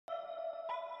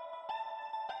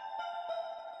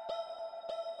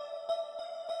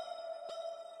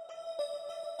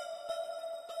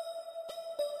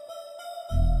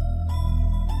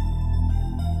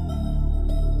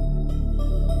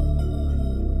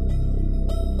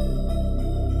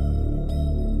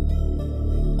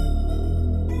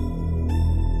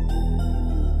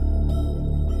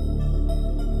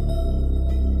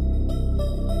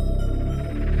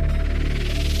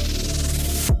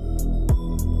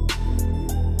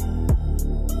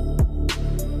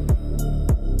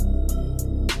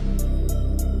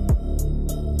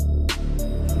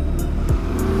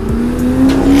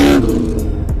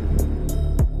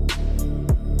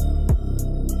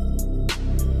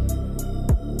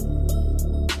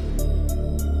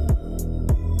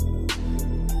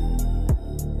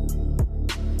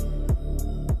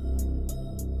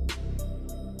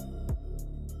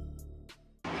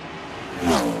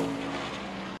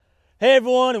Hey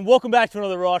everyone, and welcome back to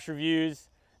another Roush Reviews.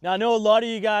 Now I know a lot of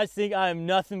you guys think I am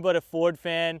nothing but a Ford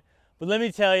fan, but let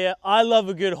me tell you, I love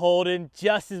a good Holden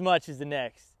just as much as the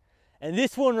next. And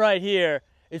this one right here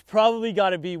is probably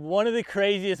got to be one of the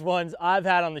craziest ones I've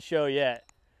had on the show yet.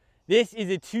 This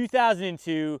is a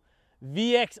 2002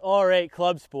 VX R8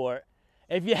 Clubsport.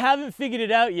 If you haven't figured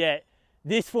it out yet,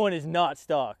 this one is not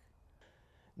stock.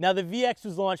 Now the VX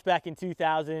was launched back in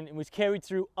 2000 and was carried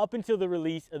through up until the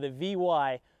release of the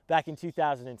VY back in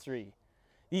 2003.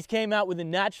 These came out with a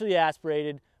naturally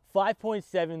aspirated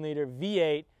 5.7 liter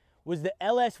V8, was the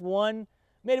LS1,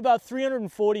 made about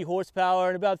 340 horsepower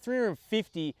and about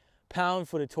 350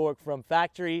 pound-foot of torque from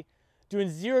factory, doing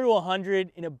 0 to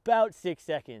 100 in about 6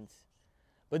 seconds.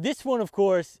 But this one, of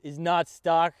course, is not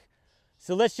stock,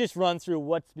 so let's just run through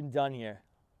what's been done here.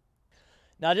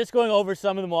 Now, just going over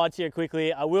some of the mods here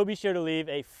quickly, I will be sure to leave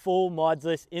a full mods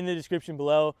list in the description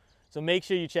below, so make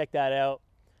sure you check that out.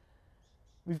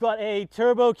 We've got a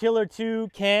Turbo Killer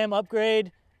 2 cam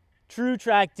upgrade. True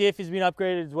Track diff has been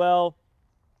upgraded as well.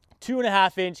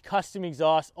 2.5-inch custom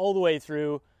exhaust all the way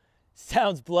through.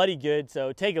 Sounds bloody good,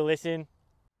 so take a listen.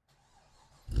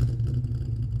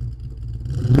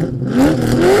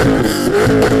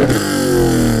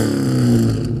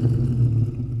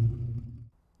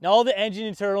 Now all the engine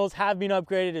internals have been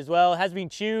upgraded as well. Has been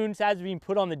tuned, has been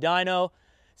put on the dyno.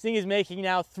 This thing is making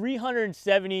now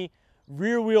 370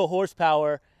 rear wheel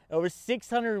horsepower, over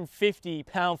 650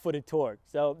 pound-foot of torque.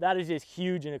 So that is just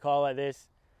huge in a car like this.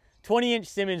 20-inch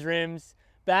Simmons rims,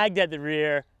 bagged at the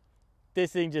rear.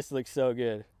 This thing just looks so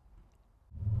good.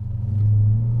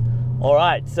 All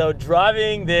right, so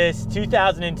driving this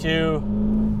 2002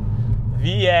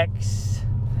 VX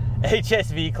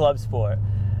HSV Clubsport.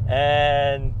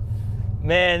 And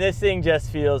man, this thing just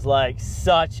feels like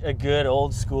such a good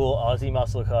old school Aussie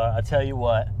muscle car. I tell you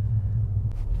what.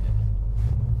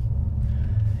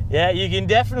 Yeah, you can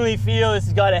definitely feel this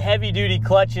has got a heavy duty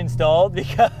clutch installed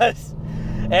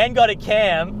and got a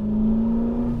cam.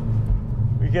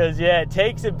 Because yeah, it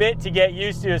takes a bit to get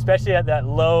used to, especially at that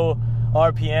low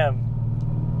RPM.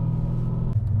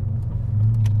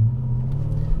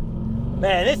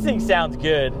 Man, this thing sounds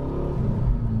good.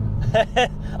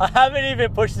 I haven't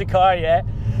even pushed the car yet,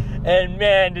 and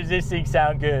man, does this thing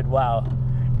sound good. Wow.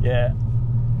 Yeah.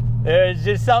 There's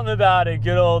just something about a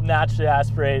good old naturally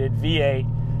aspirated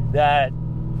V8 that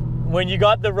when you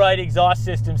got the right exhaust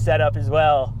system set up as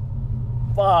well,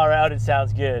 far out, it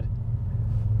sounds good.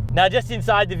 Now just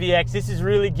inside the VX, this is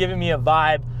really giving me a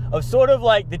vibe of sort of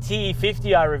like the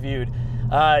TE50 I reviewed.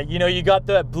 You know, you got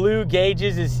the blue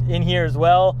gauges is in here as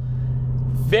well.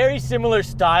 Very similar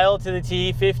style to the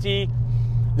TE50.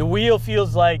 The wheel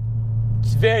feels like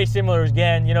it's very similar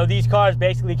again. You know, these cars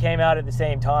basically came out at the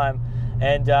same time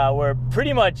and were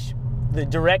pretty much the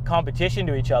direct competition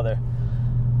to each other.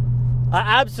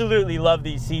 I absolutely love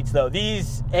these seats though.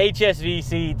 These HSV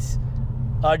seats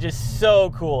are just so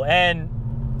cool. And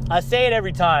I say it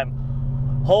every time,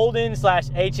 Holden /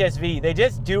 HSV, they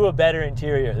just do a better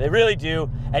interior. They really do.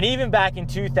 And even back in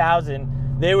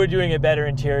 2000, they were doing a better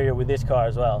interior with this car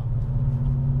as well.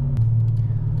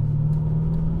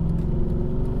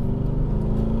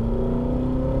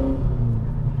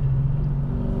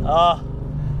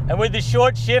 And with the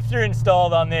short shifter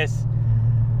installed on this,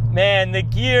 man, the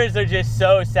gears are just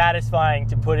so satisfying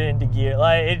to put into gear.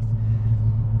 Like it,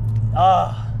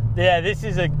 yeah, this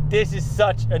is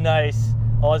such a nice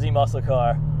Aussie muscle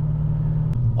car.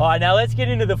 All right, now let's get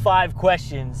into the 5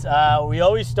 questions. We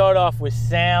always start off with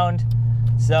sound.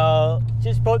 So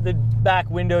just put the back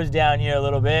windows down here a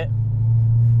little bit.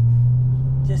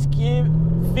 Just keep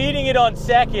feeding it on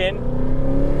second.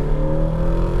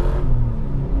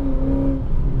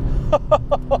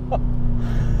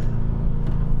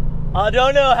 I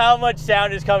don't know how much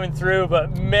sound is coming through,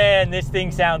 but man, this thing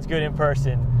sounds good in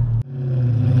person.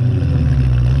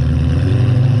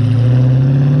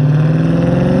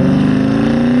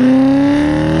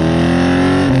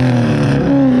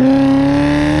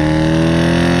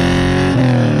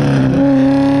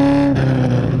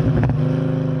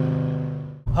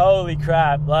 Holy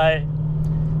crap, like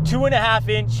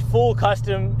 2.5-inch full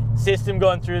custom system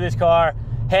going through this car.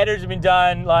 Headers have been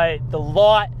done, like the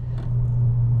lot,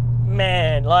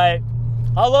 man, like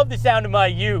I love the sound of my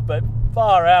Ute, but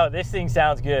far out, this thing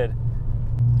sounds good.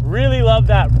 Really love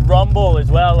that rumble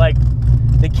as well. Like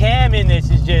the cam in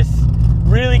this is just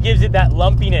really gives it that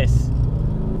lumpiness.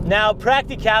 Now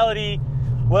practicality,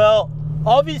 well,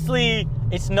 obviously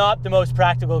it's not the most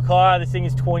practical car. This thing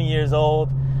is 20 years old.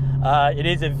 It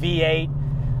is a V8,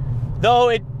 though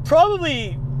it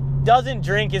probably doesn't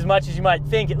drink as much as you might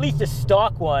think, at least a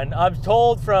stock one. I'm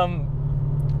told from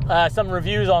some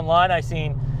reviews online I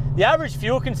seen, the average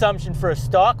fuel consumption for a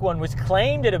stock one was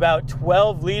claimed at about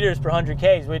 12 liters per 100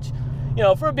 Ks, which, you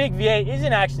know, for a big V8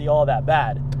 isn't actually all that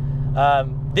bad.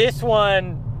 This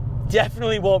one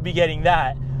definitely won't be getting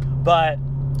that, but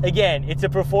again, it's a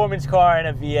performance car and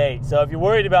a V8, so if you're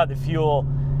worried about the fuel,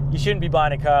 you shouldn't be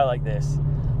buying a car like this.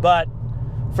 But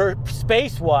for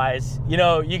space-wise, you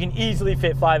know, you can easily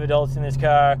fit 5 adults in this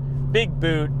car, big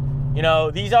boot, you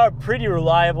know, these are pretty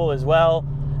reliable as well.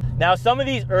 Now, some of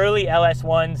these early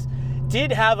LS1s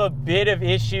did have a bit of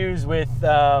issues with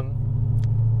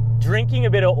drinking a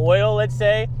bit of oil, let's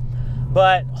say,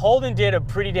 but Holden did a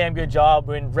pretty damn good job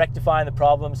in rectifying the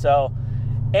problem. So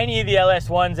any of the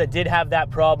LS1s that did have that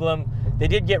problem, they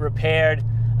did get repaired.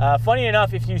 Funny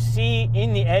enough, if you see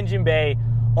in the engine bay,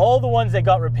 all the ones that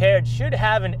got repaired should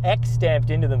have an X stamped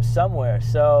into them somewhere.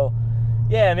 So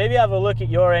yeah, maybe have a look at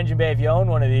your engine bay if you own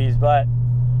one of these. But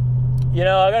you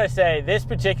know, I gotta say, this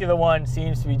particular one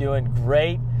seems to be doing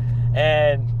great.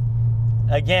 And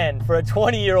again, for a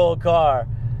 20-year-old car,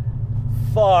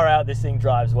 far out this thing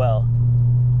drives well.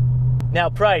 Now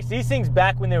price, these things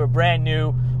back when they were brand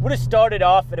new would have started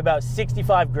off at about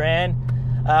 65 grand.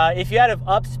 If you had to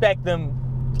up-spec them,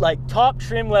 like top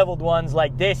trim leveled ones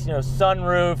like this, you know,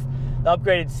 sunroof,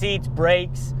 upgraded seats,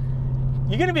 brakes,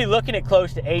 you're gonna be looking at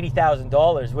close to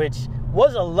 $80,000, which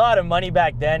was a lot of money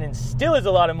back then and still is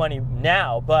a lot of money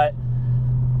now. But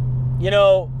you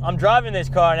know, I'm driving this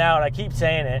car now and I keep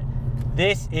saying it,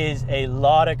 this is a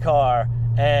lot of car,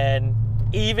 and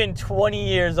even 20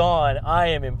 years on, I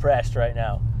am impressed right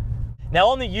now. Now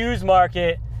on the used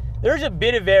market, there's a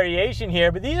bit of variation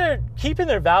here, but these are keeping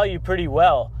their value pretty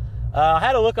well. I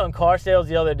had a look on car sales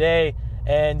the other day,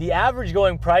 and the average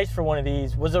going price for one of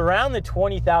these was around the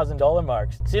 $20,000 mark.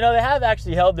 So, you know, they have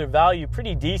actually held their value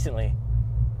pretty decently.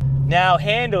 Now,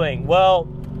 handling, well,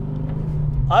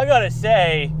 I gotta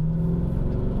say,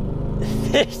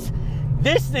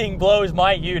 this thing blows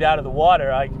my ute out of the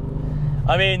water.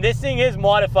 I mean, this thing is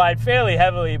modified fairly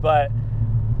heavily, but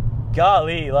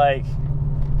golly, like,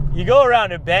 you go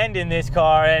around a bend in this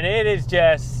car and it is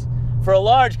just, for a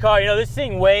large car, you know, this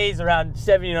thing weighs around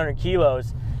 1,700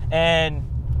 kilos, and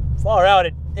far out,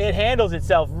 it handles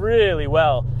itself really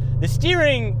well. The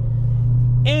steering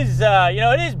is, you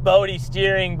know, it is boaty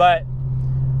steering, but,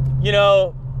 you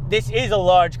know, this is a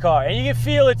large car, and you can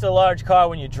feel it's a large car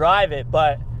when you drive it,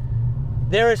 but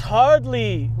there is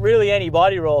hardly really any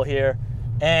body roll here,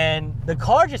 and the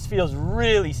car just feels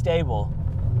really stable.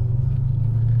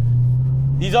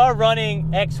 These are running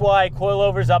XY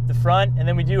coilovers up the front, and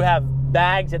then we do have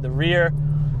bags at the rear,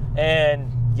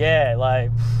 and yeah,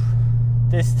 like,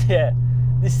 this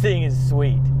thing is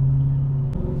sweet.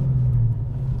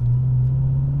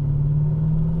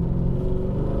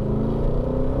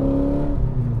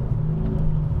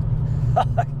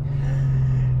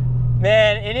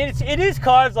 Man, and it is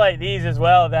cars like these as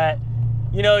well that,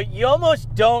 you know, you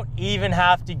almost don't even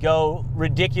have to go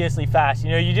ridiculously fast.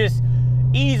 You know, you just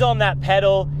ease on that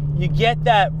pedal, you get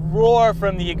that roar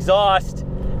from the exhaust,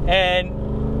 and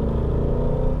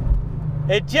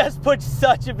it just puts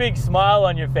such a big smile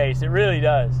on your face. It really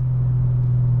does.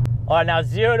 All right, now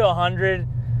 0 to 100,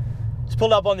 just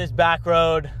pulled up on this back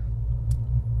road.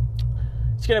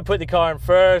 Just gonna put the car in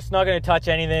first, not gonna touch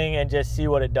anything, and just see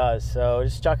what it does. So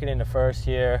just chuck it into first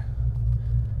here.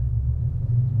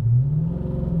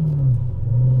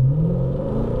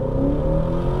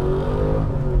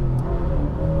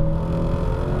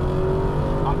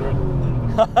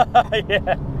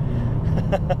 Yeah.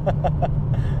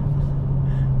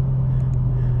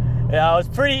 Yeah, it was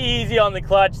pretty easy on the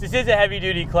clutch. This is a heavy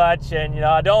duty clutch, and you know,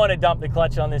 I don't want to dump the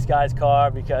clutch on this guy's car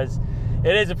because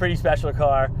it is a pretty special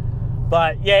car.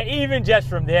 But yeah, even just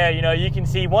from there, you know, you can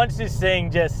see once this thing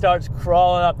just starts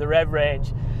crawling up the rev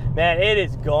range, man, it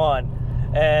is gone.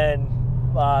 And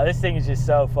this thing is just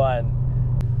so fun.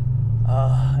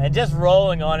 And just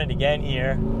rolling on it again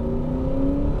here.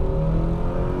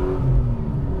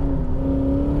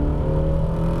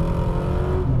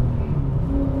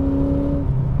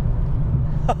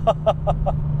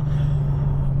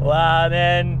 Wow,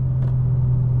 man.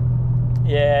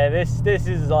 Yeah, this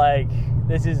is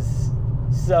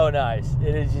so nice.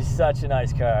 It is just such a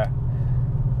nice car.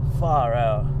 Far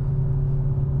out.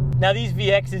 Now these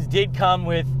VXs did come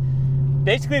with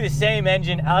basically the same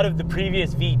engine out of the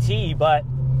previous VT, but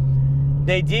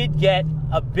they did get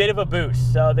a bit of a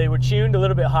boost. So they were tuned a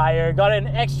little bit higher, got an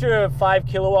extra 5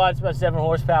 kilowatts, about 7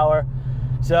 horsepower.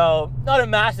 So not a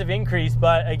massive increase,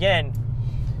 but again,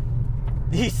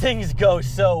 these things go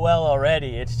so well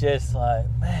already. It's just like,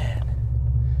 man,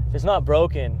 if it's not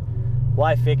broken,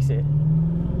 why fix it?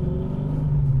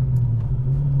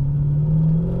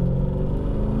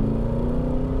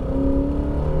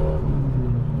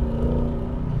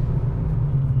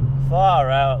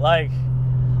 out. Like,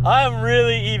 I'm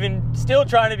really even still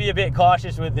trying to be a bit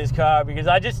cautious with this car because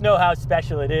I just know how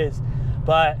special it is.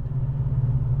 But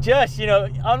just, you know,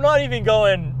 I'm not even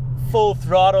going full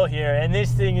throttle here, and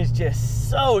this thing is just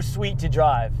so sweet to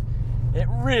drive. It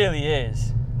really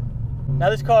is. Now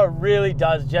this car really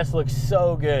does just look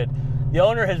so good. The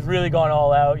owner has really gone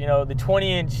all out. You know, the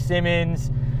 20-inch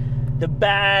Simmons, the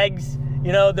bags,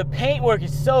 you know, the paintwork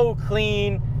is so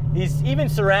clean. He's even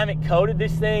ceramic coated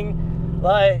this thing.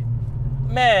 Like,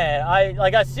 man,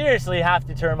 I seriously have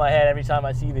to turn my head every time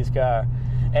I see this car.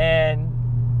 And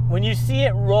when you see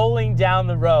it rolling down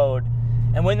the road,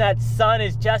 and when that sun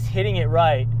is just hitting it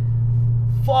right,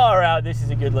 far out, this is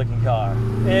a good looking car.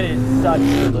 It is such a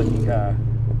good looking car.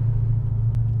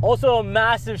 Also a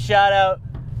massive shout out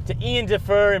to Ian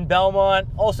Defer in Belmont,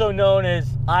 also known as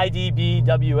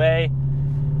IDBWA.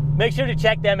 Make sure to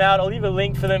check them out. I'll leave a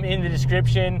link for them in the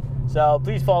description, so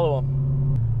please follow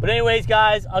them. But anyways,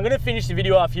 guys, I'm gonna finish the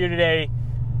video off here today.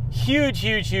 Huge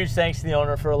thanks to the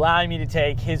owner for allowing me to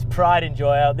take his pride and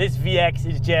joy out. This VX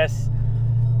is just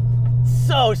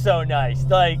so nice.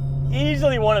 Like,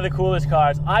 easily one of the coolest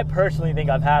cars I personally think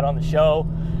I've had on the show.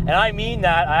 And I mean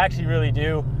that, I actually really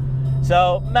do.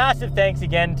 So massive thanks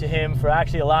again to him for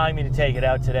actually allowing me to take it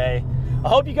out today. I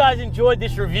hope you guys enjoyed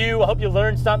this review. I hope you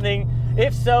learned something.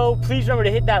 If so, please remember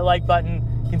to hit that like button.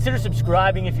 Consider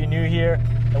subscribing if you're new here,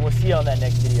 and we'll see you on that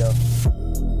next video.